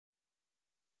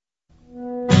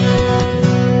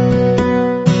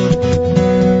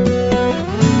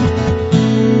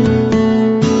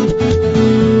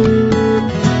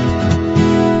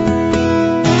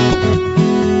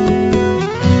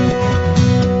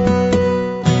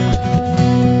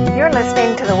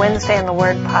the Wednesday in the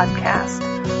Word podcast.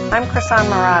 I'm Krisan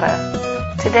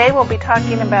Murata. Today we'll be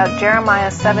talking about Jeremiah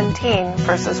 17,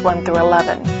 verses 1 through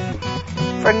 11.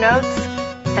 For notes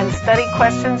and study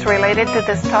questions related to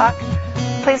this talk,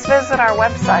 please visit our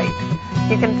website.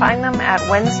 You can find them at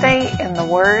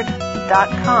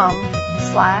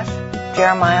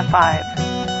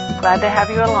wednesdayintheword.com/Jeremiah5. Glad to have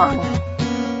you along.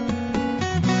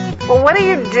 Well, what do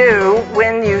you do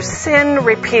when you sin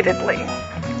repeatedly?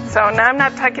 So now I'm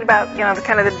not talking about,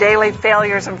 the daily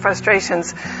failures and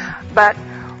frustrations, but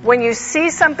when you see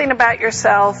something about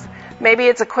yourself, maybe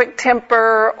it's a quick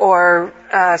temper or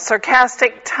a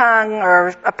sarcastic tongue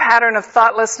or a pattern of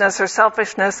thoughtlessness or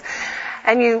selfishness,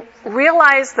 and you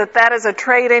realize that that is a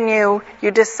trait in you,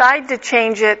 you decide to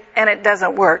change it and it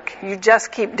doesn't work. You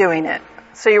just keep doing it.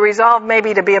 So you resolve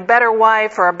maybe to be a better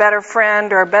wife or a better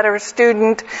friend or a better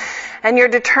student, and you're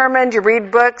determined, you read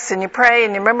books and you pray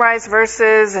and you memorize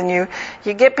verses and you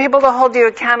get people to hold you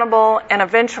accountable, and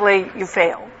eventually you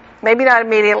fail. Maybe not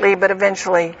immediately, but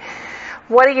eventually.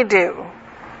 What do?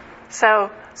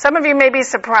 So some of you may be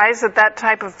surprised that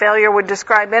type of failure would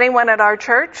describe anyone at our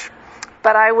church,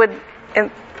 but I would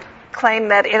claim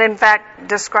that it in fact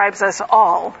describes us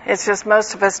all. It's just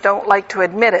most of us don't like to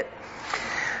admit it.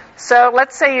 So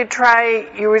let's say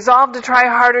you resolve to try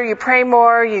harder, you pray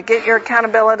more, you get your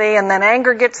accountability, and then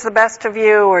anger gets the best of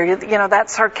you, or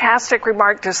that sarcastic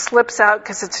remark just slips out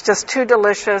because it's just too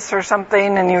delicious or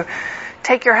something, and you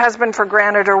take your husband for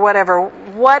granted or whatever.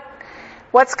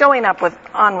 What's going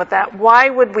on with that? Why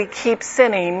would we keep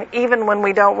sinning even when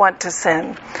we don't want to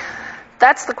sin?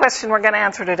 That's the question we're going to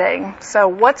answer today. So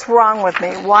what's wrong with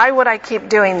me? Why would I keep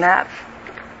doing that?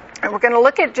 And we're going to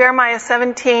look at Jeremiah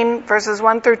 17, verses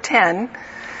 1 through 10.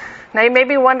 Now you may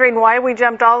be wondering why we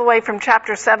jumped all the way from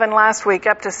chapter 7 last week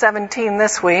up to 17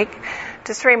 this week.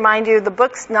 Just to remind you, the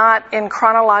book's not in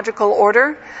chronological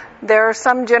order. There are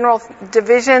some general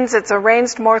divisions. It's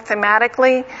arranged more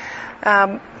thematically.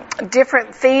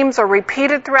 Different themes are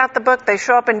repeated throughout the book. They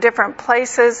show up in different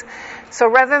places. So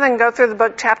rather than go through the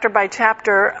book chapter by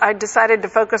chapter, I decided to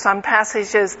focus on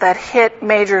passages that hit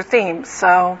major themes.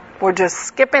 So we're just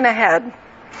skipping ahead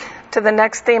to the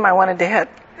next theme I wanted to hit.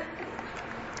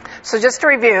 So just to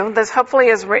review, this hopefully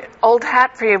is old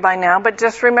hat for you by now, but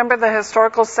just remember the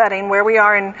historical setting where we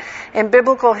are in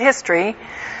biblical history.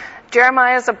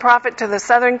 Jeremiah is a prophet to the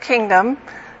southern kingdom.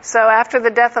 So after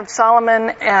the death of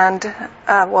Solomon and,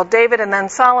 David and then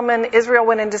Solomon, Israel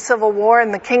went into civil war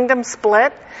and the kingdom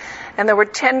split. And there were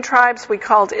 10 tribes we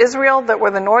called Israel that were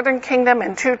the northern kingdom,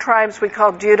 and 2 tribes we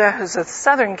called Judah, who's the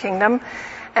southern kingdom.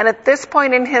 And at this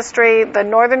point in history, the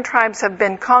northern tribes have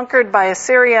been conquered by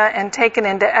Assyria and taken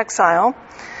into exile.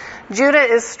 Judah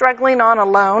is struggling on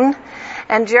alone,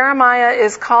 and Jeremiah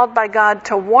is called by God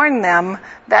to warn them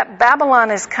that Babylon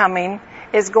is coming,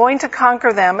 is going to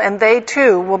conquer them, and they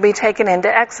too will be taken into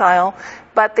exile,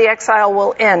 but the exile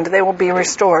will end. They will be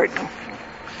restored.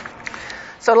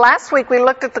 So last week we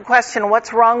looked at the question,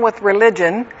 what's wrong with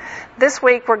religion? This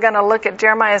week we're going to look at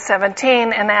Jeremiah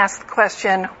 17 and ask the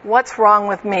question, what's wrong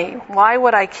with me? Why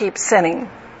would I keep sinning?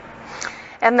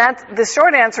 And the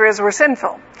short answer is we're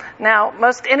sinful. Now,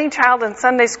 most any child in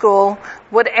Sunday school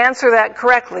would answer that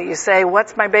correctly. You say,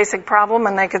 what's my basic problem?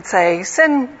 And they could say,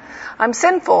 sin. I'm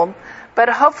sinful. But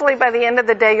hopefully by the end of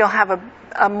the day you'll have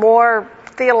a more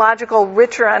theological,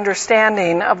 richer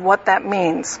understanding of what that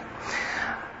means.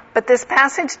 But this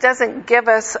passage doesn't give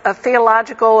us a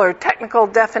theological or technical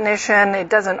definition. It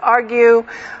doesn't argue,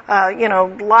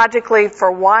 logically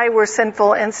for why we're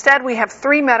sinful. Instead, we have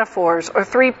 3 metaphors or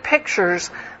 3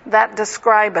 pictures that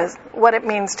describe us, what it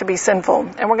means to be sinful.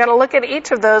 And we're going to look at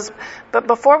each of those. But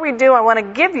before we do, I want to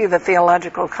give you the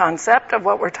theological concept of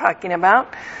what we're talking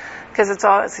about, because it's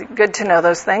always good to know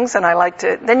those things. And I like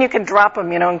to, then you can drop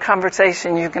them, in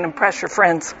conversation. You can impress your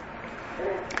friends.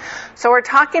 So we're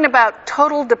talking about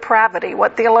total depravity,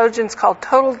 what theologians call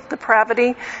total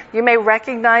depravity. You may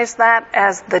recognize that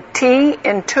as the T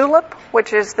in TULIP,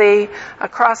 which is the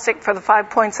acrostic for the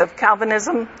 5 points of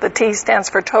Calvinism. The T stands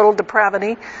for total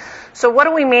depravity. So what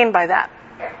do we mean by that?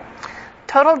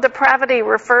 Total depravity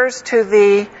refers to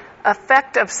the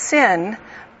effect of sin,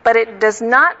 but it does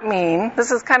not mean,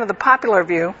 this is kind of the popular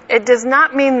view, it does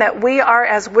not mean that we are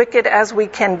as wicked as we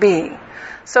can be.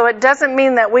 So it doesn't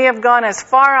mean that we have gone as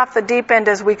far off the deep end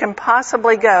as we can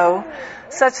possibly go,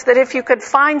 such that if you could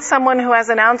find someone who has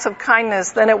an ounce of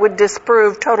kindness, then it would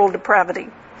disprove total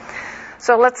depravity.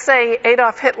 So let's say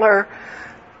Adolf Hitler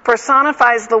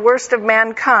personifies the worst of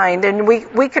mankind, and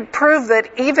we could prove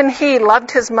that even he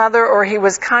loved his mother or he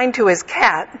was kind to his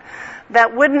cat.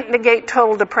 That wouldn't negate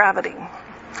total depravity.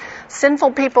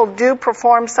 Sinful people do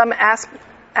perform some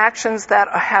actions that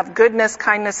have goodness,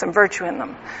 kindness, and virtue in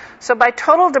them. So by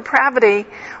total depravity,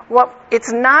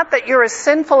 it's not that you're as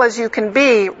sinful as you can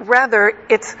be, rather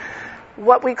it's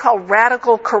what we call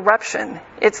radical corruption.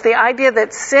 It's the idea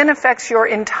that sin affects your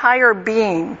entire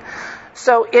being.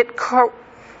 So it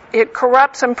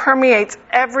corrupts and permeates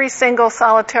every single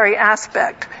solitary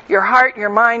aspect. Your heart, your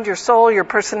mind, your soul, your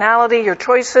personality, your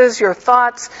choices, your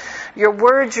thoughts, your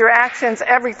words, your actions,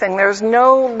 everything. There's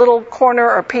no little corner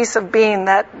or piece of being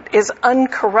that is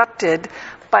uncorrupted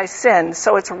by sin.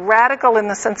 So it's radical in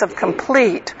the sense of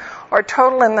complete, or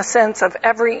total in the sense of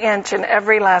every inch and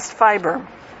every last fiber.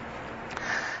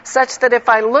 Such that if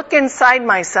I look inside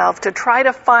myself to try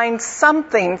to find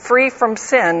something free from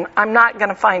sin, I'm not going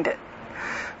to find it.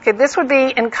 Okay, this would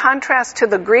be in contrast to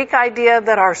the Greek idea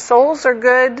that our souls are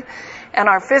good and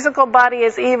our physical body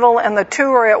is evil and the two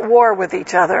are at war with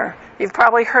each other. You've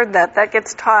probably heard that. That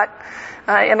gets taught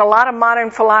in a lot of modern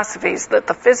philosophies, that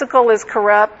the physical is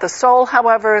corrupt, the soul,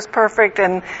 however, is perfect,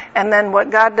 and then what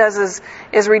God does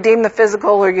is redeem the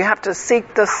physical, or you have to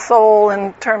seek the soul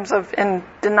in terms of, and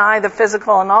deny the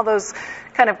physical, and all those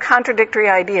kind of contradictory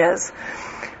ideas.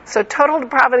 So total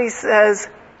depravity says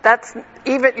that's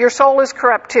even your soul is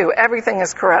corrupt too. Everything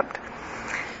is corrupt.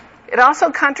 It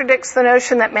also contradicts the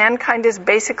notion that mankind is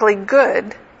basically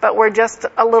good, but we're just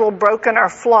a little broken or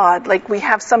flawed, like we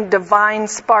have some divine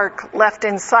spark left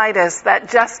inside us that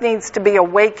just needs to be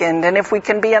awakened, and if we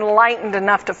can be enlightened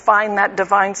enough to find that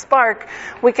divine spark,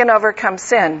 we can overcome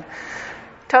sin.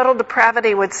 Total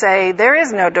depravity would say there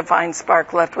is no divine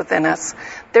spark left within us.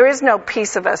 There is no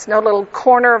piece of us, no little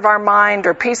corner of our mind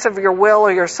or piece of your will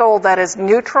or your soul that is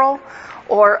neutral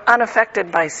or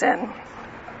unaffected by sin.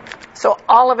 So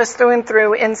all of us through and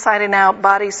through, inside and out,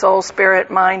 body, soul, spirit,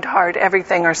 mind, heart,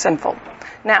 everything are sinful.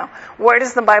 Now, where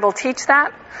does the Bible teach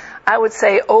that? I would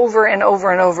say over and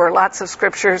over and over, lots of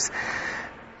scriptures,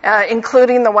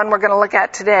 including the one we're going to look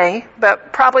at today.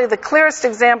 But probably the clearest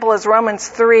example is Romans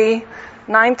 3,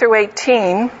 9 through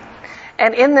 18.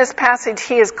 And in this passage,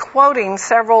 he is quoting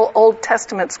several Old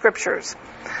Testament scriptures.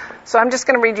 So I'm just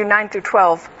going to read you 9 through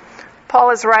 12.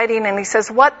 Paul is writing and he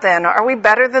says, "What then? Are we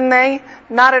better than they?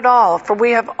 Not at all, for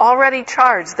we have already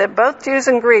charged that both Jews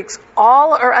and Greeks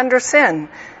all are under sin.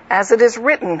 As it is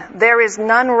written, there is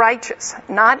none righteous,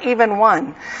 not even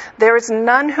one. There is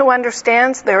none who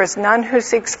understands, there is none who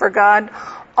seeks for God.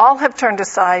 All have turned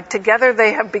aside, together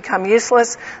they have become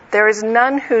useless. There is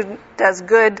none who does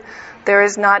good, there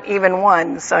is not even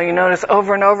one." So you notice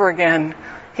over and over again,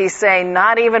 he's saying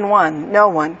not even one, no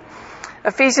one.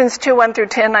 Ephesians 2, 1 through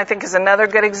 10, I think, is another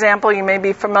good example you may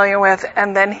be familiar with.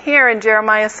 And then here in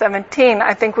Jeremiah 17,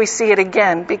 I think we see it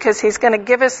again, because he's going to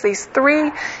give us these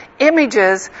three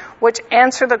images which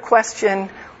answer the question,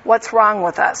 what's wrong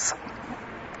with us?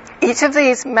 Each of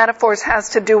these metaphors has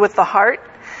to do with the heart.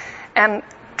 And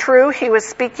true, he was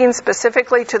speaking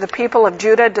specifically to the people of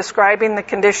Judah, describing the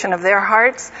condition of their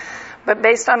hearts. But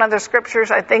based on other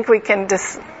scriptures, I think we can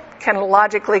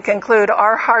logically conclude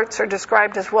our hearts are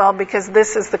described as well, because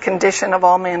this is the condition of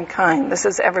all mankind. This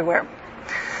is everywhere.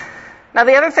 Now,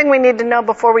 the other thing we need to know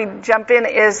before we jump in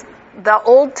is the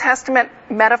Old Testament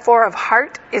metaphor of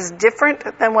heart is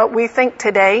different than what we think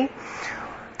today.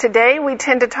 Today, we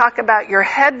tend to talk about your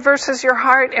head versus your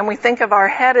heart, and we think of our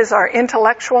head as our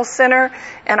intellectual center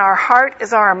and our heart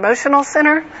as our emotional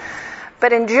center.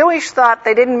 But in Jewish thought,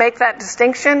 they didn't make that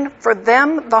distinction. For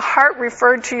them, the heart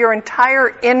referred to your entire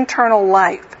internal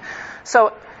life.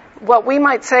 So what we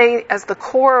might say as the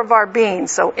core of our being,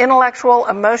 so intellectual,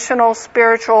 emotional,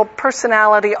 spiritual,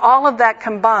 personality, all of that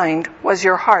combined was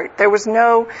your heart. There was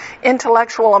no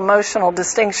intellectual, emotional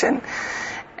distinction.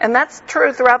 And that's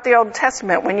true throughout the Old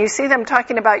Testament. When you see them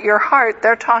talking about your heart,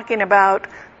 they're talking about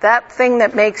that thing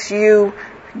that makes you,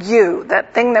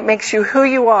 that thing that makes you who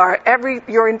you are,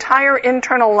 your entire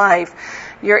internal life,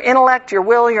 your intellect, your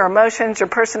will, your emotions, your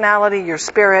personality, your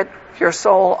spirit, your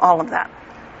soul, all of that.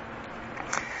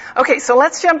 Okay, so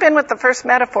let's jump in with the first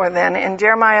metaphor then. In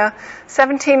Jeremiah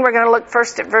 17, we're going to look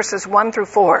first at verses 1 through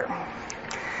 4.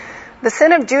 The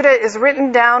sin of Judah is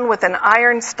written down with an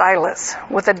iron stylus.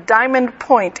 With a diamond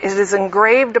point, it is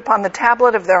engraved upon the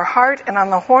tablet of their heart and on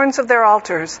the horns of their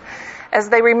altars. As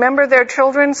they remember their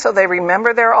children, so they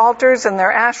remember their altars and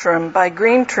their Asherim by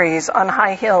green trees on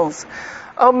high hills.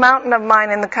 O mountain of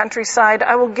mine in the countryside,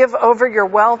 I will give over your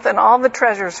wealth and all the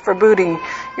treasures for booty,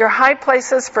 your high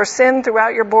places for sin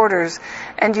throughout your borders.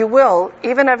 And you will,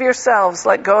 even of yourselves,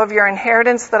 let go of your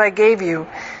inheritance that I gave you.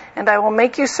 And I will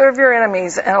make you serve your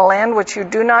enemies in a land which you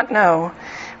do not know,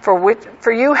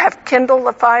 for you have kindled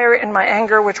a fire in my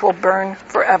anger which will burn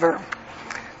forever.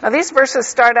 Now these verses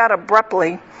start out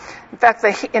abruptly. In fact,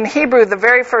 in Hebrew, the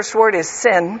very first word is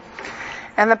sin.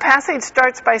 And the passage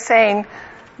starts by saying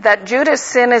that Judah's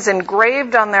sin is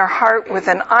engraved on their heart with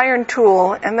an iron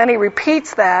tool, and then he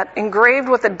repeats that, engraved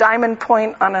with a diamond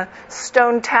point on a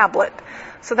stone tablet.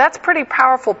 So that's a pretty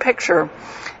powerful picture.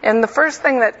 And the first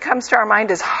thing that comes to our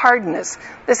mind is hardness.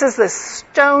 This is this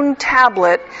stone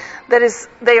tablet that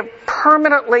they have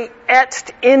permanently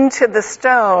etched into the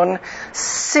stone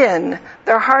sin.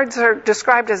 Their hearts are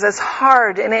described as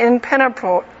hard and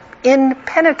impenetrable,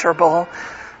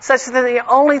 such that the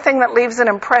only thing that leaves an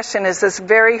impression is this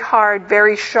very hard,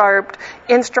 very sharp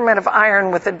instrument of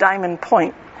iron with a diamond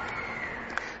point.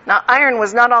 Now, iron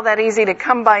was not all that easy to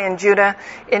come by in Judah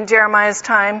in Jeremiah's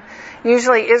time.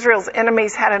 Usually Israel's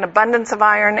enemies had an abundance of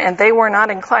iron, and they were not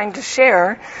inclined to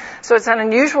share. So it's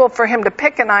unusual for him to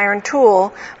pick an iron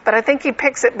tool, but I think he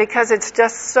picks it because it's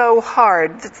just so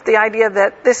hard. It's the idea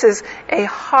that this is a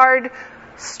hard,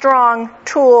 strong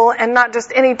tool, and not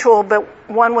just any tool, but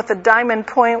one with a diamond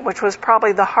point, which was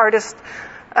probably the hardest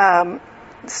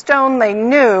stone they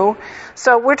knew.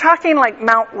 So we're talking like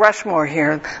Mount Rushmore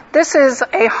here. This is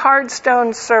a hard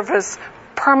stone surface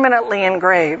permanently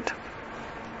engraved.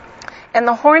 And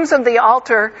the horns of the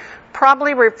altar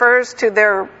probably refers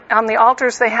to on the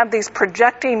altars they had these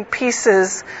projecting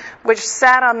pieces which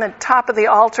sat on the top of the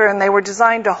altar, and they were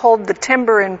designed to hold the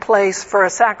timber in place for a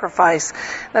sacrifice.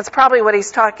 That's probably what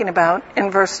he's talking about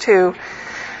in verse 2.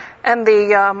 And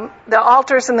the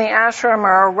altars in the Asherim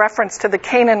are a reference to the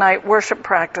Canaanite worship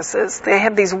practices. They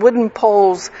had these wooden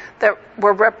poles that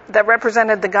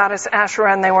represented the goddess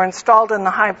Asherah, and they were installed in the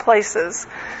high places.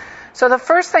 So the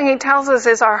first thing he tells us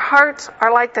is our hearts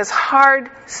are like this hard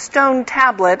stone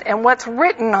tablet, and what's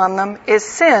written on them is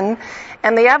sin,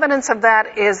 and the evidence of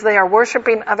that is they are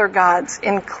worshiping other gods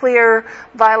in clear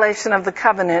violation of the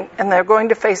covenant, and they're going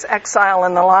to face exile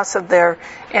and the loss of their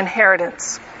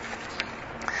inheritance.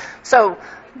 So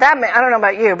I don't know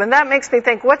about you, but that makes me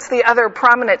think, what's the other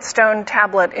prominent stone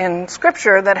tablet in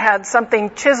Scripture that had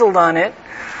something chiseled on it?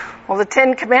 Well, the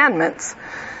Ten Commandments.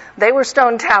 They were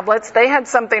stone tablets. They had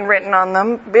something written on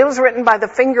them. It was written by the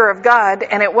finger of God,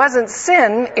 and it wasn't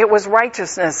sin, it was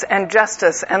righteousness and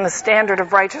justice and the standard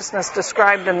of righteousness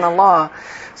described in the law.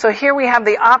 So here we have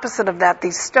the opposite of that,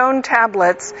 these stone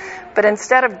tablets, but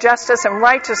instead of justice and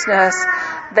righteousness,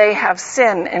 they have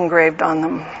sin engraved on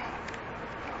them.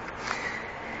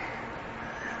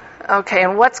 Okay,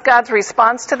 and what's God's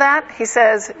response to that? He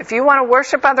says, if you want to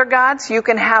worship other gods, you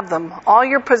can have them. All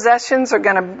your possessions are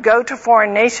going to go to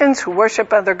foreign nations who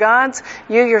worship other gods.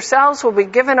 You yourselves will be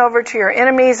given over to your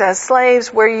enemies as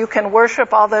slaves, where you can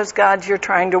worship all those gods you're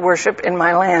trying to worship in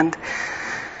my land.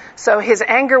 So his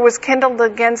anger was kindled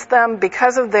against them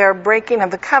because of their breaking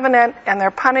of the covenant, and their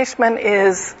punishment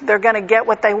is they're going to get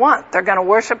what they want. They're going to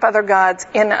worship other gods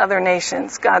in other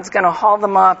nations. God's going to haul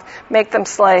them up, make them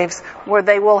slaves, where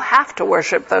they will have to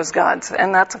worship those gods.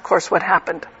 And that's, of course, what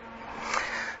happened.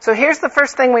 So here's the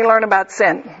first thing we learn about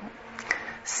sin.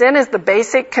 Sin is the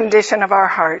basic condition of our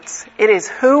hearts. It is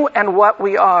who and what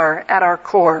we are at our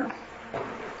core,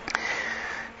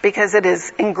 because it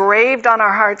is engraved on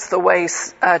our hearts the way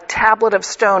a tablet of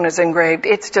stone is engraved.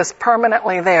 It's just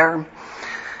permanently there,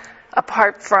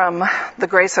 apart from the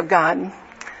grace of God.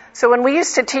 So when we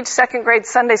used to teach second grade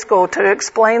Sunday school to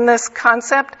explain this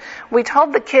concept, we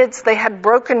told the kids they had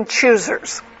broken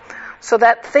choosers. So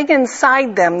that thing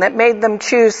inside them that made them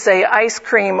choose, say, ice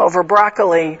cream over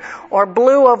broccoli, or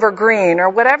blue over green, or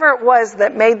whatever it was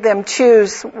that made them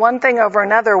choose one thing over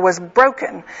another was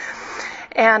broken.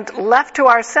 And left to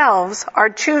ourselves, our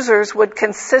choosers would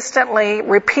consistently,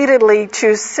 repeatedly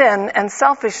choose sin and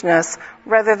selfishness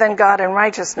rather than God and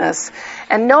righteousness.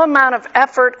 And no amount of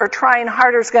effort or trying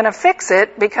harder is going to fix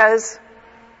it, because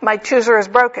my chooser is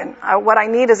broken. What I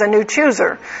need is a new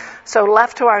chooser. So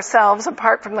left to ourselves,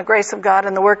 apart from the grace of God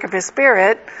and the work of His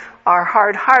Spirit, our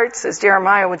hard hearts, as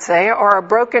Jeremiah would say, or our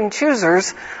broken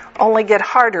choosers only get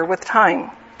harder with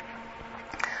time.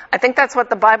 I think that's what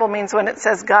the Bible means when it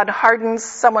says God hardens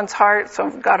someone's heart. So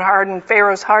God hardened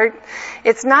Pharaoh's heart.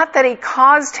 It's not that He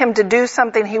caused him to do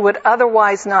something he would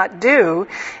otherwise not do.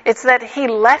 It's that He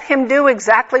let him do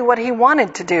exactly what he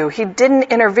wanted to do. He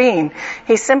didn't intervene.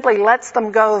 He simply lets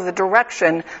them go the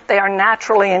direction they are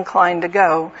naturally inclined to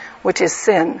go, which is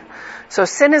sin. So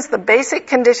sin is the basic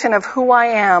condition of who I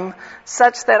am,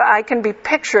 such that I can be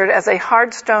pictured as a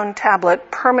hard stone tablet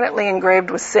permanently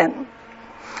engraved with sin.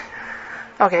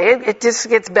 Okay, it just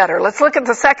gets better. Let's look at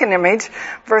the second image,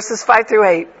 verses 5 through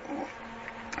 8.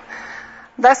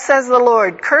 Thus says the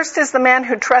Lord, cursed is the man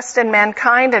who trusts in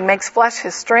mankind and makes flesh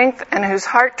his strength, and whose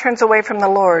heart turns away from the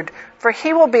Lord. For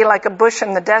he will be like a bush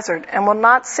in the desert, and will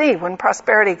not see when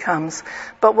prosperity comes,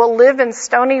 but will live in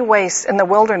stony wastes in the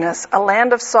wilderness, a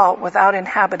land of salt without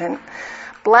inhabitant.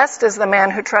 Blessed is the man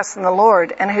who trusts in the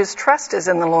Lord, and whose trust is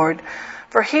in the Lord.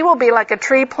 For he will be like a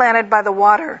tree planted by the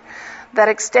water, that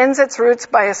extends its roots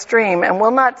by a stream, and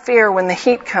will not fear when the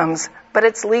heat comes, but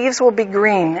its leaves will be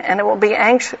green, and it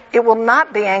will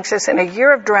not be anxious in a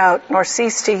year of drought, nor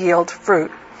cease to yield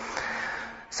fruit.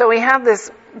 So we have this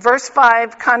verse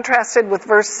 5 contrasted with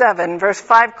verse 7. Verse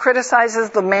 5 criticizes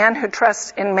the man who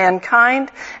trusts in mankind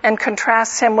and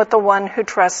contrasts him with the one who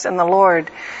trusts in the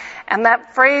Lord. And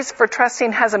that phrase for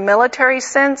trusting has a military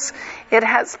sense. It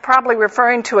has probably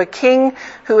referring to a king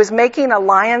who is making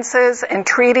alliances and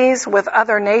treaties with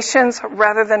other nations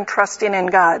rather than trusting in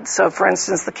God. So, for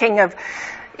instance, the king of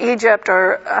Egypt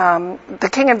or the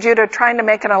king of Judah trying to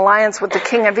make an alliance with the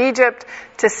king of Egypt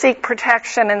to seek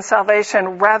protection and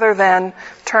salvation rather than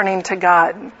turning to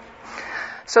God.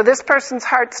 So this person's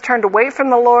heart's turned away from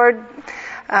the Lord,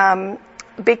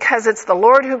 because it's the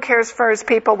Lord who cares for his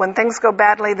people. When things go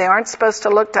badly, they aren't supposed to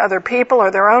look to other people or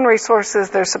their own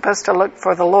resources. They're supposed to look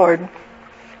for the Lord.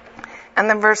 And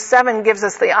then verse 7 gives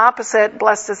us the opposite.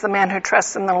 Blessed is the man who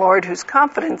trusts in the Lord, whose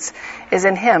confidence is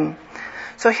in him.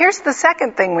 So here's the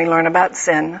second thing we learn about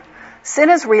sin. Sin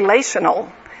is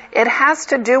relational. It has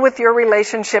to do with your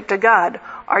relationship to God.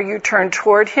 Are you turned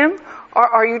toward him, or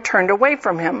are you turned away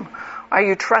from him? Are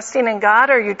you trusting in God,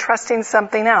 or are you trusting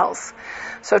something else?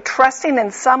 So trusting in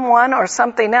someone or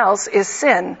something else is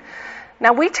sin.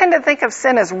 Now we tend to think of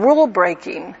sin as rule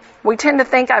breaking. We tend to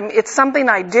think it's something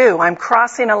I do. I'm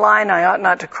crossing a line I ought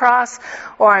not to cross,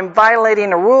 or I'm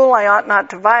violating a rule I ought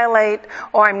not to violate,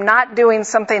 or I'm not doing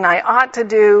something I ought to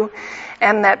do,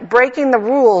 and that breaking the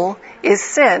rule is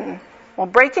sin. Well,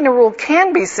 breaking a rule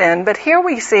can be sin, but here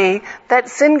we see that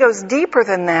sin goes deeper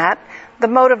than that. The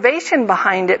motivation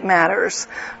behind it matters.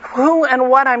 Who and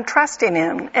what I'm trusting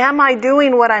in. Am I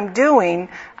doing what I'm doing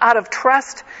out of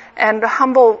trust and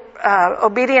humble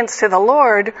obedience to the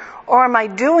Lord, or am I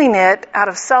doing it out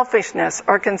of selfishness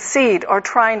or conceit or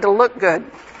trying to look good?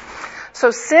 So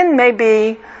sin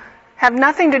may have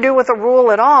nothing to do with a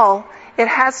rule at all. It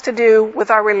has to do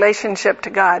with our relationship to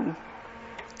God.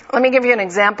 Let me give you an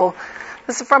example.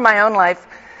 This is from my own life.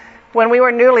 When we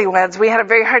were newlyweds, we had a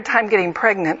very hard time getting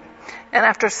pregnant. And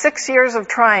after 6 years of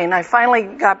trying, I finally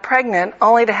got pregnant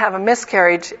only to have a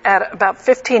miscarriage at about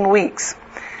 15 weeks.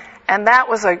 And that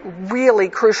was a really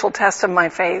crucial test of my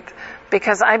faith,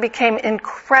 because I became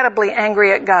incredibly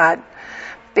angry at God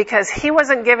because he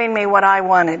wasn't giving me what I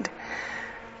wanted.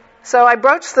 So I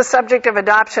broached the subject of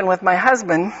adoption with my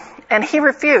husband, and he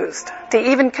refused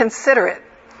to even consider it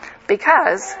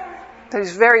because he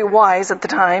was very wise at the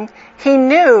time. He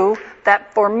knew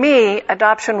that for me,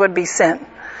 adoption would be sin.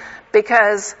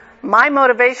 Because my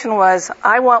motivation was,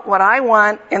 I want what I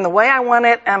want in the way I want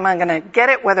it, and I'm going to get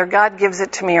it whether God gives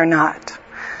it to me or not.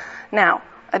 Now,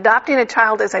 adopting a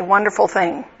child is a wonderful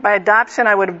thing. By adoption,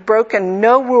 I would have broken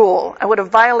no rule. I would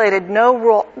have violated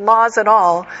no laws at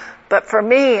all. But for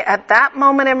me, at that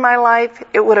moment in my life,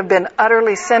 it would have been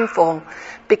utterly sinful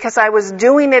because I was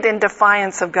doing it in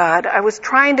defiance of God. I was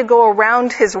trying to go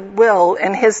around his will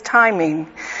and his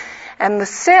timing. And the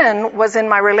sin was in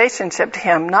my relationship to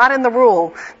him, not in the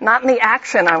rule, not in the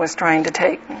action I was trying to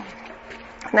take.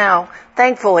 Now,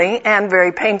 thankfully, and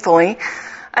very painfully,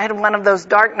 I had one of those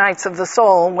dark nights of the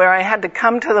soul where I had to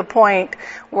come to the point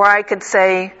where I could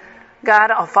say, God,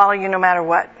 I'll follow you no matter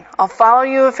what. I'll follow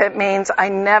you if it means I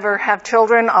never have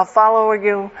children. I'll follow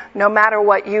you no matter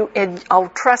what I'll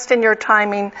trust in your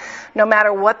timing, no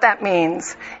matter what that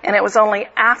means. And it was only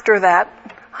after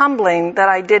that humbling that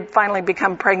I did finally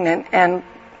become pregnant and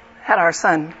had our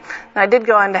son. And I did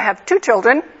go on to have 2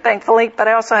 children, thankfully, but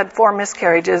I also had 4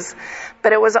 miscarriages.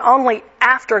 But it was only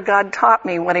after God taught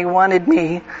me what he wanted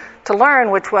me to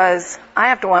learn, which was I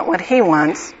have to want what he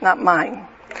wants, not mine.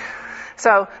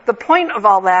 So the point of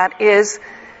all that is,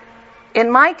 in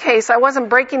my case, I wasn't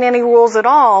breaking any rules at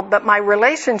all, but my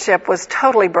relationship was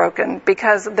totally broken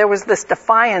because there was this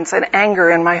defiance and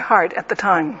anger in my heart at the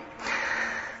time.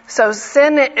 So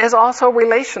sin is also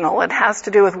relational. It has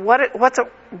to do with what's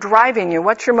driving you.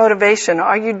 What's your motivation?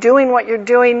 Are you doing what you're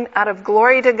doing out of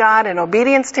glory to God and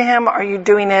obedience to him? Or are you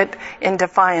doing it in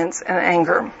defiance and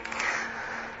anger?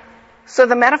 So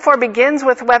the metaphor begins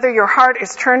with whether your heart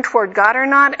is turned toward God or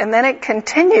not, and then it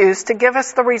continues to give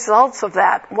us the results of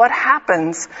that. What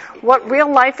happens? What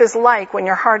real life is like when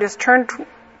your heart is turned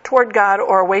toward God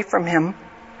or away from him.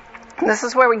 And this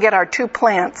is where we get our 2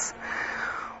 plants.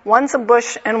 One's a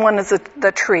bush and one is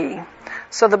the tree.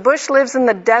 So the bush lives in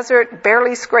the desert,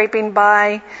 barely scraping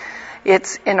by.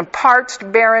 It's in a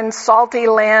parched, barren, salty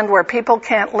land where people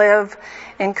can't live.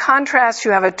 In contrast,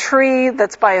 you have a tree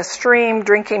that's by a stream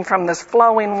drinking from this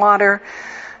flowing water.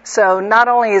 So not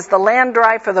only is the land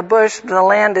dry for the bush, but the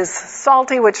land is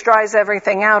salty, which dries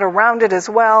everything out around it as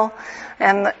well,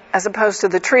 and as opposed to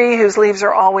the tree whose leaves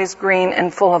are always green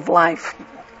and full of life.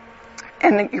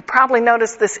 And you probably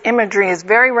notice this imagery is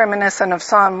very reminiscent of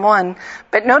Psalm 1,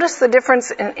 but notice the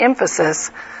difference in emphasis.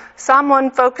 Psalm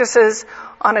 1 focuses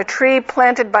on a tree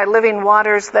planted by living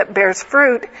waters that bears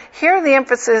fruit. Here the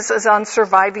emphasis is on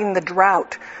surviving the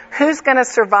drought. Who's going to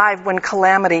survive when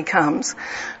calamity comes?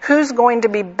 Who's going to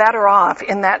be better off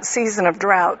in that season of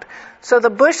drought? So the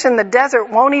bush in the desert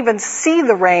won't even see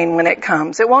the rain when it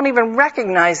comes. It won't even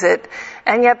recognize it.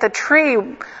 And yet the tree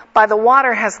by the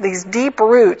water has these deep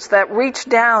roots that reach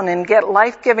down and get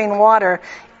life-giving water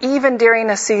even during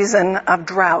a season of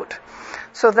drought.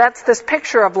 So that's this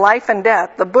picture of life and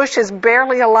death. The bush is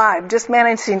barely alive, just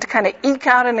managing to kind of eke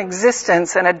out an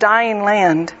existence in a dying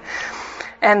land.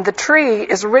 And the tree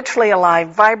is richly alive,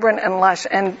 vibrant and lush.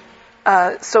 And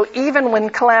so even when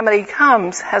calamity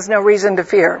comes, has no reason to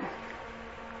fear.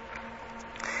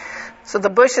 So the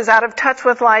bush is out of touch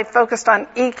with life, focused on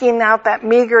eking out that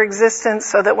meager existence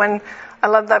so that when, I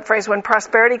love that phrase, when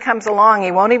prosperity comes along,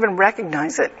 he won't even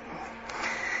recognize it.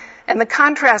 And the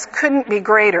contrast couldn't be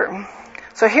greater.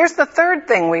 So here's the third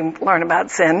thing we learn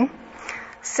about sin.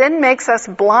 Sin makes us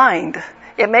blind.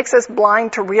 It makes us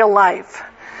blind to real life.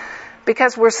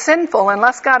 Because we're sinful,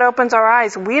 unless God opens our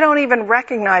eyes, we don't even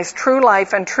recognize true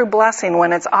life and true blessing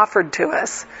when it's offered to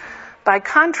us. By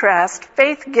contrast,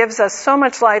 faith gives us so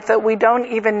much life that we don't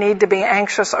even need to be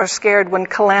anxious or scared when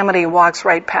calamity walks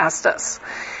right past us.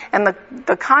 And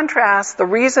the contrast, the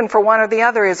reason for one or the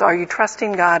other is, are you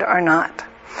trusting God or not?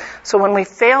 So when we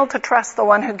fail to trust the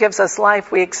one who gives us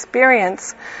life, we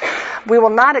will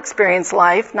not experience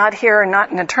life, not here and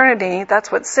not in eternity.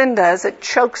 That's what sin does. It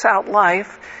chokes out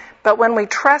life. But when we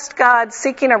trust God,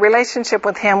 seeking a relationship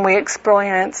with Him, we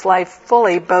experience life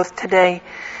fully, both today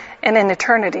and in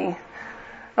eternity.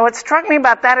 And what struck me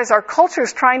about that is our culture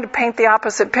is trying to paint the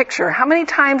opposite picture. How many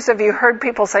times have you heard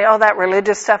people say, oh, that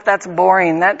religious stuff, that's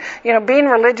boring. That, being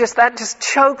religious, that just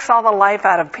chokes all the life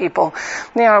out of people.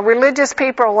 Religious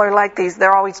people are like these,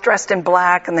 they're always dressed in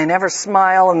black and they never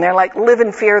smile and they're like live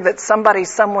in fear that somebody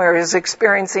somewhere is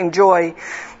experiencing joy.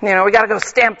 We got to go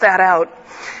stamp that out.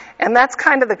 And that's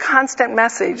kind of the constant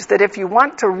message, that if you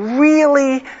want to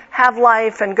really have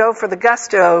life and go for the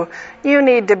gusto, you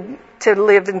need to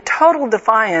live in total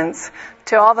defiance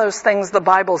to all those things the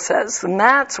Bible says. And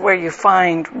that's where you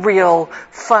find real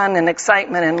fun and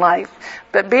excitement in life.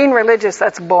 But being religious,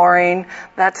 that's boring,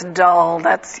 that's dull,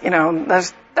 that's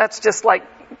just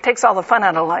like, takes all the fun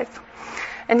out of life.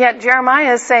 And yet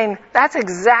Jeremiah is saying, that's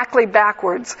exactly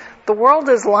backwards. The world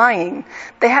is lying.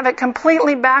 They have it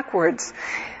completely backwards.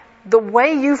 The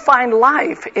way you find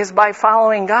life is by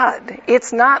following God.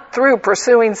 It's not through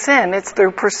pursuing sin, it's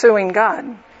through pursuing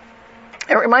God.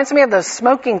 It reminds me of those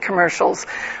smoking commercials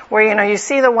where, you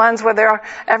see the ones where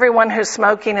everyone who's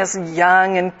smoking is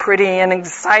young and pretty and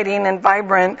exciting and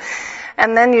vibrant.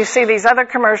 And then you see these other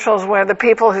commercials where the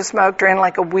people who smoked are in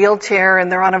like a wheelchair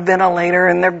and they're on a ventilator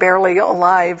and they're barely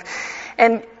alive.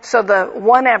 And so the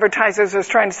one advertiser is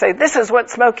trying to say, this is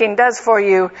what smoking does for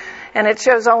you. And it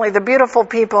shows only the beautiful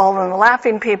people and the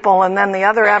laughing people. And then the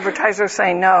other advertiser is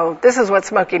saying, no, this is what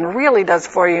smoking really does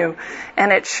for you.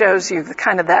 And it shows you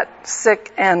kind of that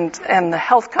sick and the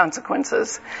health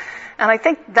consequences. And I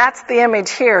think that's the image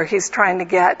here he's trying to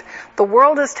get. The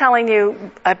world is telling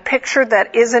you a picture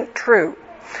that isn't true.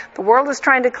 The world is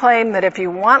trying to claim that if you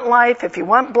want life, if you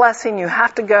want blessing, you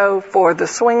have to go for the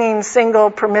swinging, single,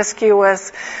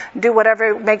 promiscuous, do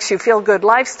whatever makes you feel good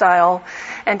lifestyle.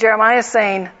 And Jeremiah is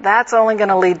saying that's only going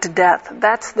to lead to death.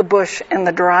 That's the bush in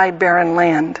the dry, barren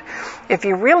land. If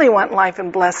you really want life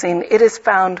and blessing, it is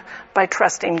found by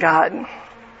trusting God.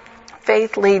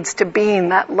 Faith leads to being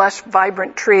that lush,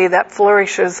 vibrant tree that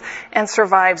flourishes and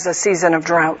survives a season of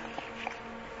drought.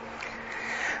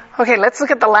 Okay, let's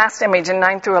look at the last image in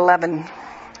 9 through 11.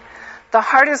 The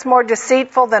heart is more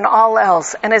deceitful than all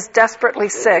else and is desperately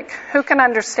sick. Who can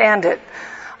understand it?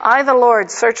 I, the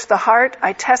Lord, search the heart.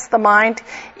 I test the mind,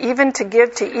 even to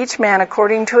give to each man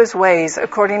according to his ways,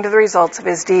 according to the results of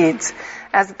his deeds.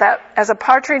 As a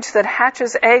partridge that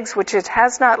hatches eggs which it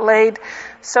has not laid,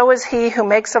 so is he who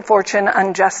makes a fortune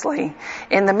unjustly.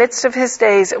 In the midst of his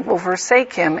days it will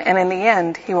forsake him, and in the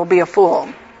end he will be a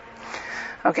fool.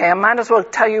 Okay, I might as well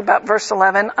tell you about verse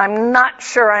 11. I'm not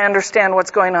sure I understand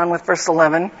what's going on with verse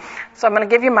 11. So I'm going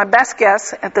to give you my best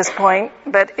guess at this point.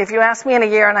 But if you ask me in a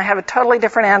year and I have a totally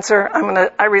different answer,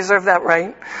 I reserve that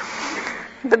right.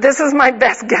 But this is my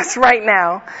best guess right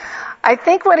now. I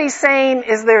think what he's saying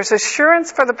is there's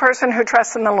assurance for the person who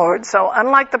trusts in the Lord. So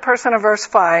unlike the person of verse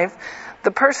 5,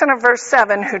 the person of verse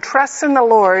 7 who trusts in the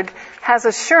Lord has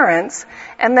assurance.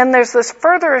 And then there's this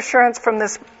further assurance from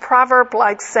this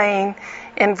proverb-like saying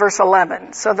in verse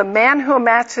 11. So the man who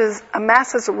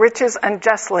amasses riches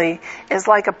unjustly is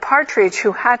like a partridge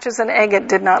who hatches an egg it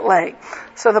did not lay.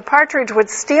 So the partridge would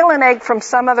steal an egg from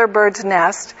some other bird's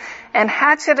nest and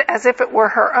hatch it as if it were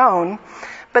her own.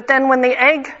 But then when the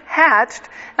egg hatched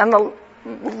and the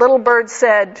little bird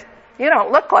said, "You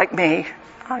don't look like me.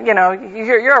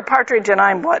 You're a partridge and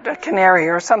I'm a canary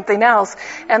or something else."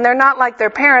 And they're not like their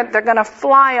parent. They're going to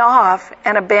fly off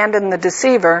and abandon the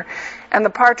deceiver. And the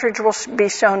partridge will be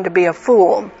shown to be a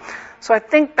fool. So I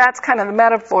think that's kind of the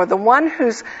metaphor. The one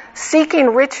who's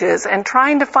seeking riches and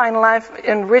trying to find life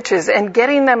in riches and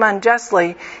getting them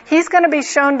unjustly, he's going to be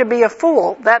shown to be a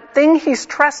fool. That thing he's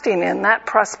trusting in, that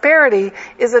prosperity,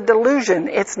 is a delusion.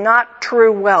 It's not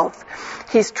true wealth.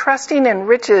 He's trusting in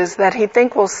riches that he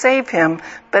thinks will save him,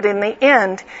 but in the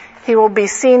end, he will be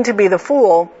seen to be the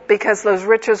fool because those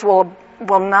riches will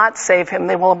not save him.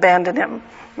 They will abandon him,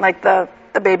 like the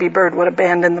baby bird would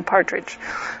abandon the partridge.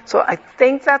 So I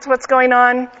think that's what's going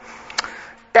on.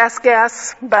 Best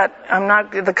guess, but I'm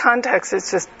not, the context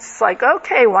is just, it's like,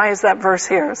 okay, why is that verse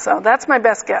here? So that's my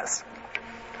best guess.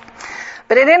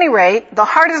 But at any rate, the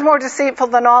heart is more deceitful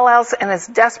than all else and is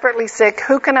desperately sick.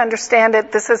 Who can understand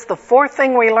it? This is the fourth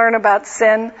thing we learn about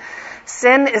sin.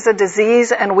 Sin is a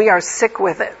disease and we are sick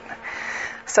with it.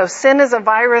 So sin is a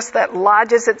virus that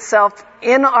lodges itself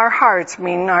in our hearts,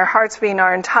 meaning our hearts being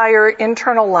our entire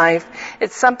internal life.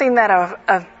 It's something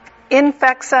that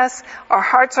infects us. Our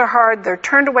hearts are hard. They're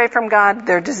turned away from God.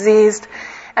 They're diseased.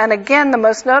 And again, the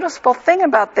most noticeable thing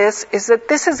about this is that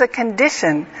this is a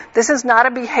condition. This is not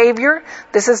a behavior.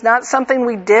 This is not something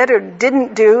we did or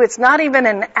didn't do. It's not even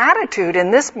an attitude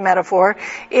in this metaphor.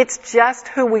 It's just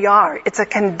who we are. It's a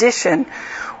condition.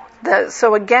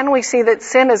 So again, we see that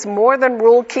sin is more than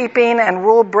rule keeping and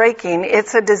rule breaking.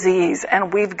 It's a disease,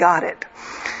 and we've got it.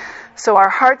 So our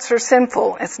hearts are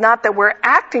sinful. It's not that we're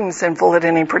acting sinful at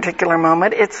any particular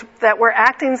moment. It's that we're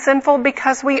acting sinful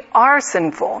because we are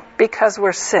sinful, because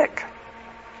we're sick.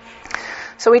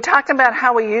 So we talked about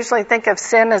how we usually think of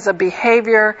sin as a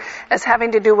behavior, as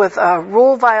having to do with a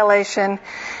rule violation.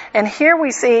 And here we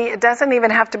see it doesn't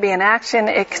even have to be an action.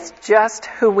 It's just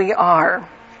who we are.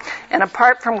 And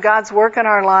apart from God's work in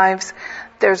our lives,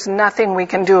 there's nothing we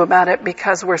can do about it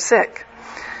because we're sick.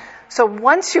 So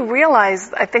once you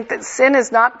realize, I think that sin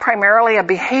is not primarily a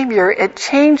behavior, it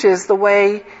changes the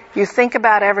way you think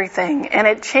about everything. And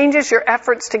it changes your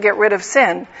efforts to get rid of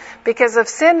sin. Because if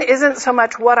sin isn't so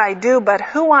much what I do, but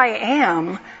who I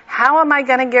am, how am I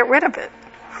going to get rid of it?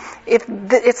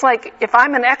 It's like, if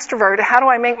I'm an extrovert, how do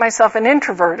I make myself an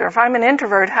introvert? Or if I'm an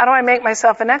introvert, how do I make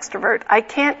myself an extrovert? I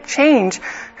can't change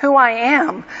who I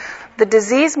am. The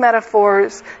disease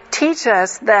metaphors teach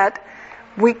us that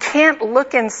we can't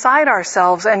look inside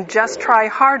ourselves and just try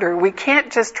harder. We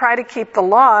can't just try to keep the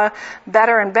law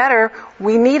better and better.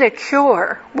 We need a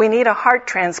cure. We need a heart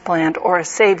transplant or a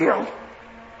savior.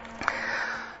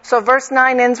 So verse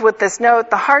 9 ends with this note,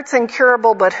 the heart's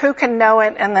incurable, but who can know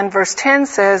it? And then verse 10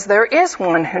 says, there is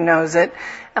one who knows it.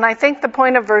 And I think the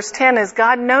point of verse 10 is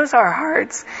God knows our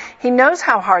hearts. He knows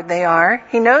how hard they are.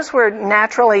 He knows we're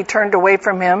naturally turned away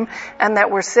from Him and that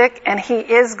we're sick, and He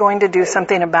is going to do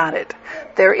something about it.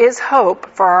 There is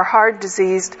hope for our hard,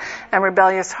 diseased, and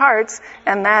rebellious hearts,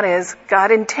 and that is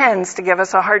God intends to give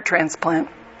us a heart transplant.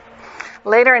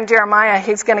 Later in Jeremiah,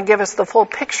 He's going to give us the full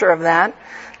picture of that.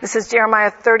 This is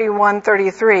Jeremiah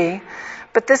 31:33.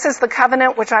 But this is the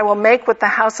covenant which I will make with the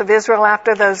house of Israel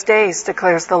after those days,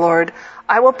 declares the Lord.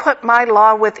 I will put my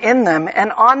law within them,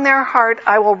 and on their heart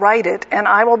I will write it, and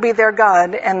I will be their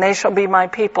God, and they shall be my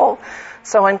people.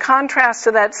 So in contrast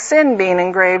to that sin being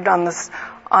engraved on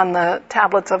the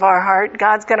tablets of our heart,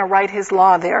 God's going to write His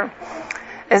law there.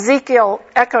 Ezekiel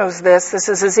echoes this. This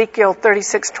is Ezekiel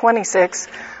 36:26.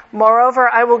 Moreover,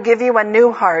 I will give you a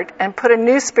new heart and put a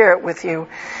new spirit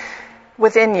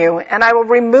within you, and I will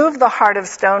remove the heart of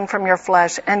stone from your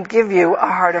flesh and give you a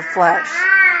heart of flesh.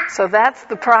 So that's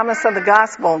the promise of the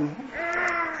gospel,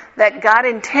 that God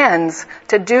intends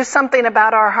to do something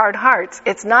about our hard hearts.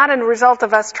 It's not a result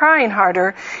of us trying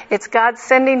harder. It's God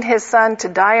sending His Son to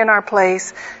die in our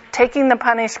place, taking the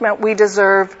punishment we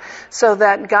deserve so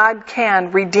that God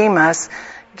can redeem us,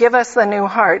 give us the new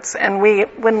hearts. And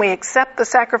when we accept the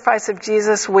sacrifice of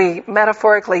Jesus, we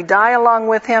metaphorically die along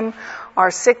with him.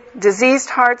 Our sick, diseased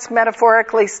hearts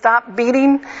metaphorically stop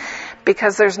beating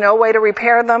because there's no way to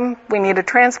repair them. We need a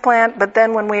transplant. But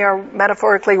then when we are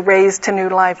metaphorically raised to new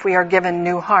life, we are given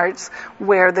new hearts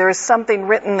where there is something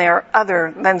written there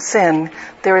other than sin.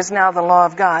 There is now the law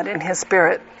of God in his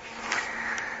Spirit.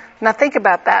 Now think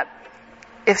about that.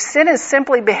 If sin is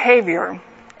simply behavior,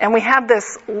 and we have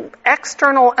this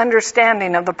external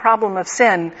understanding of the problem of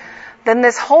sin, then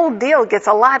this whole deal gets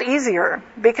a lot easier.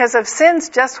 Because if sin's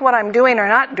just what I'm doing or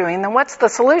not doing, then what's the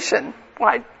solution?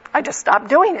 Well, I just stop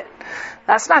doing it.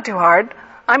 That's not too hard.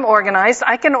 I'm organized.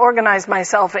 I can organize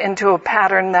myself into a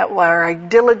pattern where I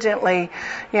diligently,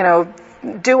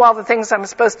 do all the things I'm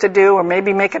supposed to do, or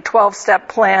maybe make a 12-step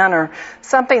plan or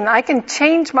something. I can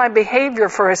change my behavior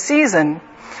for a season.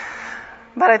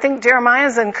 But I think Jeremiah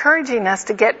is encouraging us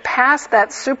to get past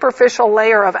that superficial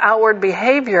layer of outward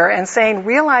behavior and saying,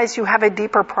 realize you have a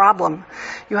deeper problem.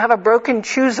 You have a broken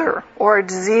chooser or a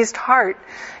diseased heart.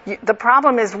 The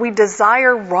problem is we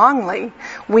desire wrongly.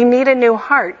 We need a new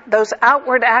heart. Those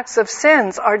outward acts of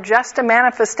sins are just a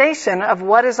manifestation of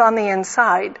what is on the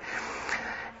inside.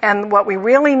 And what we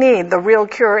really need, the real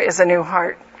cure, is a new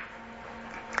heart.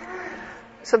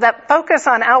 So that focus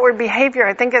on outward behavior,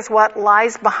 I think, is what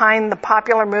lies behind the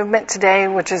popular movement today,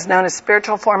 which is known as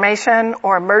spiritual formation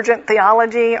or emergent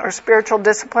theology or spiritual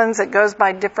disciplines. It goes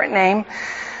by a different name.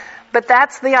 But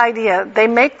that's the idea. They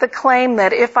make the claim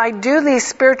that if I do these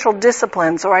spiritual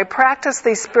disciplines or I practice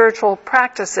these spiritual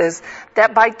practices,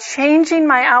 that by changing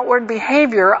my outward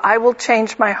behavior, I will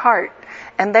change my heart.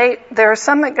 And there are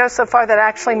some that go so far that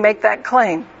actually make that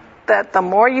claim, that the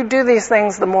more you do these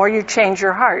things, the more you change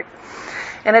your heart.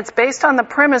 And it's based on the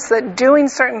premise that doing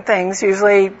certain things,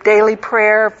 usually daily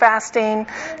prayer, fasting,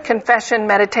 confession,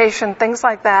 meditation, things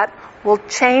like that, will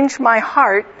change my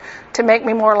heart to make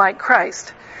me more like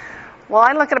Christ. Well,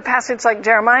 I look at a passage like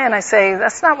Jeremiah and I say,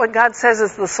 that's not what God says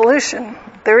is the solution.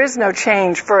 There is no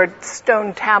change for a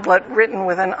stone tablet written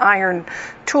with an iron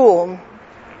tool.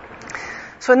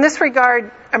 So in this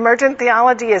regard, emergent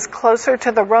theology is closer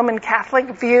to the Roman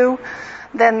Catholic view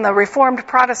than the Reformed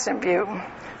Protestant view.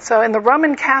 So in the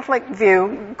Roman Catholic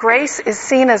view, grace is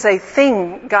seen as a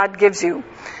thing God gives you,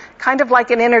 kind of like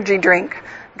an energy drink.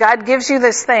 God gives you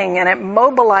this thing and it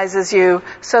mobilizes you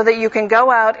so that you can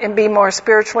go out and be more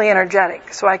spiritually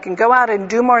energetic. So I can go out and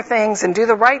do more things and do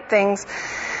the right things.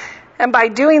 And by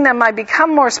doing them, I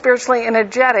become more spiritually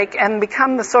energetic and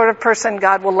become the sort of person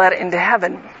God will let into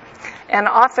heaven. And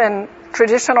often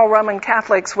traditional Roman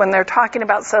Catholics, when they're talking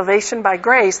about salvation by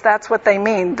grace, that's what they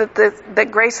mean. That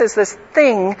grace is this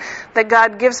thing that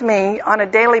God gives me on a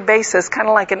daily basis, kind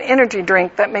of like an energy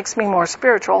drink that makes me more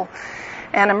spiritual.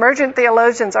 And emergent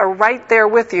theologians are right there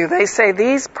with you. They say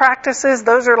these practices,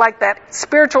 those are like that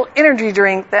spiritual energy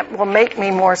drink that will make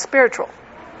me more spiritual.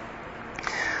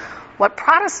 What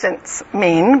Protestants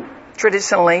mean,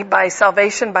 traditionally, by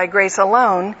salvation by grace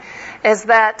alone, is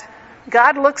that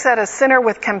God looks at a sinner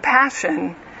with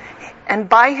compassion and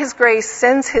by his grace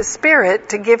sends his Spirit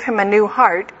to give him a new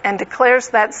heart and declares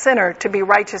that sinner to be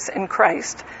righteous in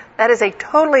Christ. That is a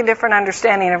totally different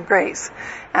understanding of grace.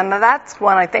 And that's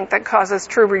one, I think, that causes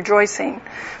true rejoicing.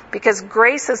 Because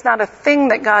grace is not a thing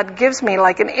that God gives me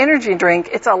like an energy drink.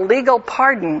 It's a legal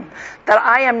pardon that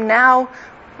I am now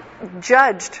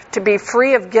judged to be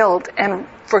free of guilt and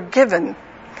forgiven.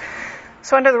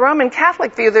 So under the Roman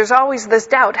Catholic view, there's always this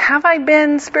doubt. Have I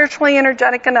been spiritually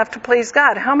energetic enough to please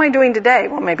God? How am I doing today?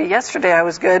 Well, maybe yesterday I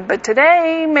was good, but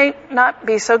today may not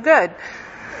be so good.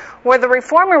 Where the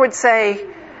Reformer would say,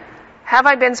 have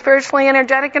I been spiritually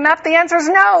energetic enough? The answer is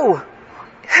no.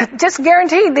 Just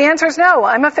guaranteed, the answer is no.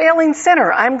 I'm a failing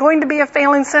sinner. I'm going to be a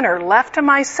failing sinner. Left to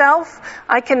myself,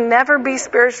 I can never be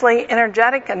spiritually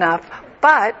energetic enough,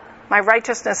 but my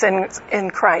righteousness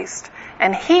in Christ.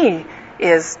 And He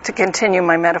is, to continue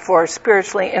my metaphor,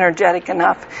 spiritually energetic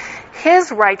enough.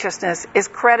 His righteousness is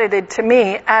credited to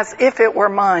me as if it were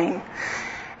mine.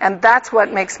 And that's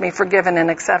what makes me forgiven and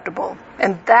acceptable.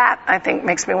 And that, I think,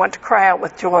 makes me want to cry out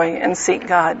with joy and seek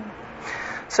God.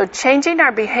 So changing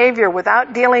our behavior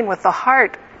without dealing with the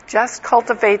heart just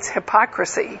cultivates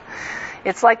hypocrisy.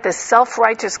 It's like this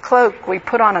self-righteous cloak we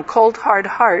put on a cold, hard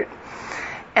heart.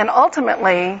 And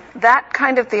ultimately, that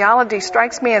kind of theology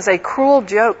strikes me as a cruel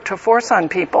joke to force on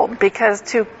people, because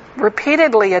to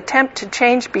repeatedly attempt to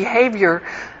change behavior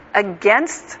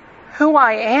against who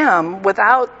I am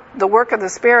without the work of the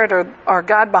Spirit or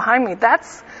God behind me,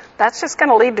 that's just going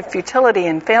to lead to futility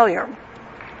and failure.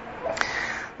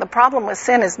 The problem with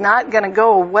sin is not going to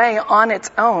go away on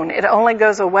its own. It only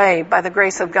goes away by the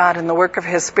grace of God and the work of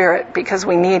His Spirit, because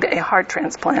we need a heart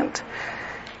transplant.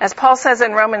 As Paul says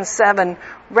in Romans 7,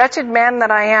 "Wretched man that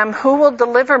I am, who will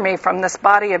deliver me from this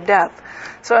body of death?"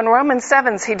 So in Romans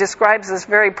 7, he describes this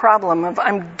very problem of,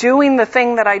 I'm doing the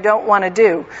thing that I don't want to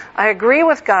do. I agree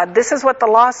with God. This is what the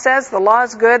law says. The law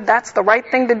is good. That's the right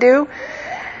thing to do.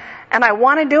 And I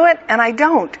want to do it, and I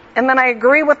don't. And then I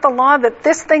agree with the law that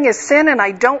this thing is sin, and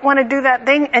I don't want to do that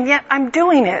thing, and yet I'm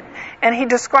doing it. And he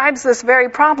describes this very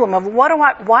problem of,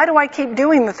 why do I keep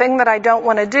doing the thing that I don't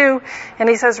want to do? And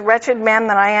he says, "Wretched man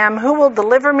that I am, who will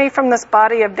deliver me from this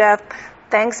body of death?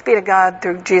 Thanks be to God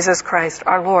through Jesus Christ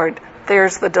our Lord."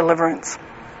 There's the deliverance.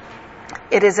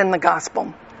 It is in the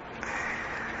gospel.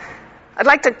 I'd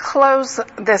like to close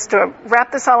this, to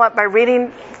wrap this all up, by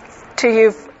reading to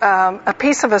you a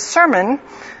piece of a sermon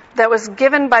that was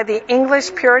given by the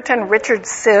English Puritan Richard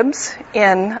Sibbes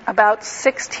in about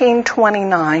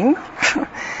 1629.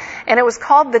 And it was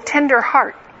called "The Tender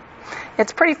Heart."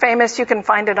 It's pretty famous. You can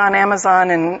find it on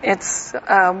Amazon, and it's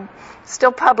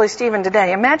still published even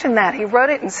today. Imagine that. He wrote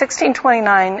it in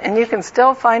 1629, and you can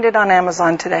still find it on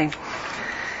Amazon today.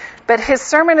 But his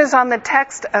sermon is on the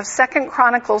text of 2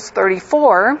 Chronicles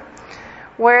 34,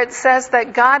 where it says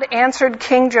that God answered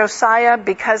King Josiah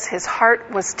because his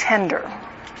heart was tender.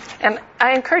 And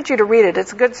I encourage you to read it.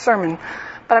 It's a good sermon.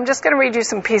 But I'm just going to read you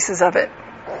some pieces of it.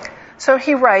 So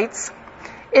he writes,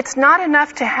 "It's not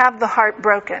enough to have the heart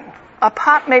broken. A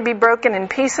pot may be broken in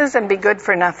pieces and be good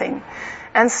for nothing.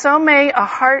 And so may a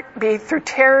heart be through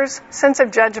terrors, sense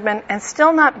of judgment, and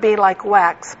still not be like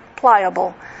wax,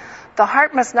 pliable. The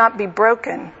heart must not be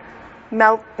broken,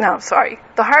 the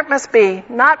heart must be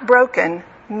not broken,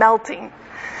 melting.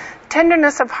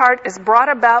 Tenderness of heart is brought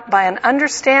about by an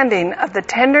understanding of the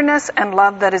tenderness and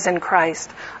love that is in Christ.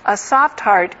 A soft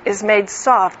heart is made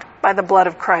soft by the blood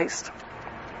of Christ."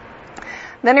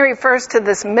 Then he refers to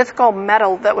this mythical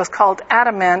metal that was called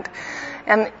adamant,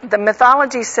 and the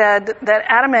mythology said that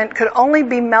adamant could only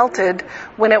be melted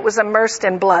when it was immersed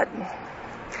in blood.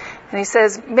 And he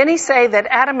says, "Many say that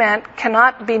adamant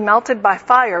cannot be melted by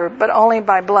fire, but only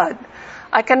by blood.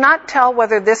 I cannot tell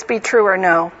whether this be true or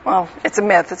no." Well, it's a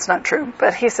myth, it's not true.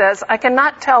 But he says, "I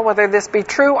cannot tell whether this be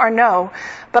true or no,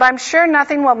 but I'm sure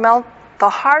nothing will melt the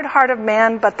hard heart of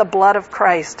man but the blood of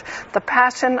Christ, the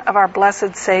passion of our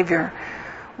blessed Savior.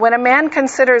 When a man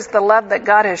considers the love that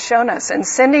God has shown us in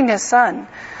sending His Son,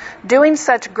 doing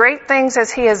such great things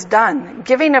as He has done,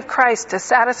 giving of Christ to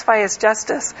satisfy His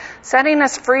justice, setting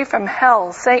us free from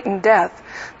hell, Satan, death,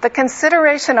 the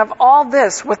consideration of all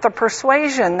this with the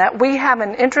persuasion that we have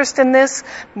an interest in this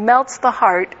melts the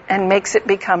heart and makes it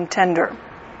become tender."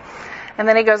 And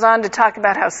then he goes on to talk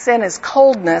about how sin is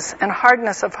coldness and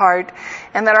hardness of heart,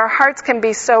 and that our hearts can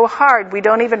be so hard we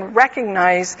don't even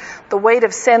recognize the weight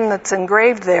of sin that's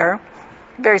engraved there.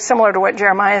 Very similar to what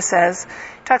Jeremiah says.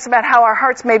 He talks about how our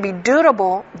hearts may be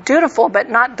dutiful, but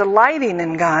not delighting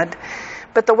in God.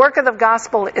 But the work of the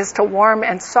gospel is to warm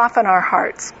and soften our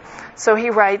hearts. So he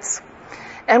writes,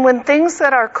 "And when things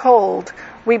that are cold,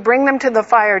 we bring them to the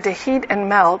fire to heat and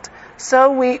melt,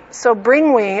 so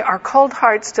bring we our cold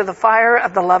hearts to the fire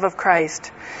of the love of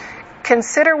Christ.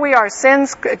 Consider we our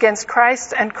sins against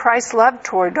Christ and Christ's love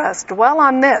toward us. Dwell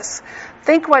on this.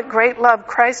 Think what great love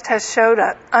Christ has showed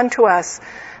unto us,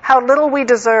 how little we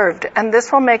deserved, and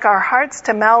this will make our hearts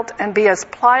to melt and be as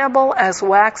pliable as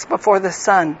wax before the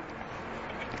sun.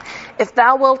 If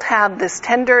thou wilt have this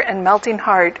tender and melting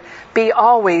heart, be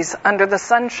always under the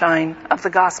sunshine of the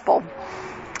gospel."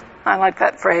 I like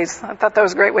that phrase. I thought that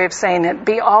was a great way of saying it.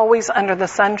 Be always under the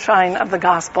sunshine of the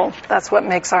gospel. That's what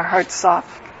makes our hearts soft.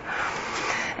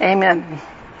 Amen.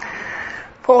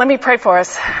 Well, let me pray for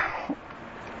us.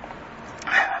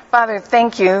 Father,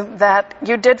 thank you that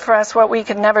you did for us what we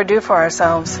could never do for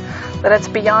ourselves, that it's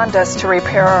beyond us to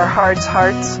repair our hearts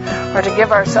or to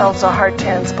give ourselves a heart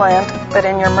transplant, but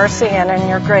in your mercy and in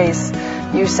your grace,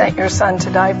 you sent your Son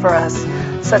to die for us,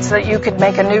 such that you could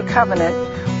make a new covenant,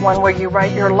 one where you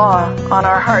write your law on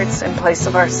our hearts in place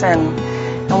of our sin.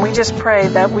 And we just pray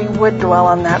that we would dwell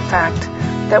on that fact,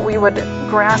 that we would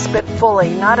grasp it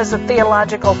fully, not as a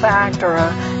theological fact or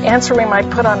an answer we might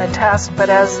put on a test, but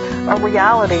as a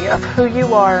reality of who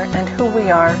you are and who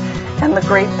we are and the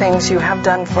great things you have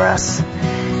done for us.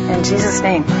 In Jesus'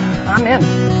 name,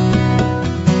 amen.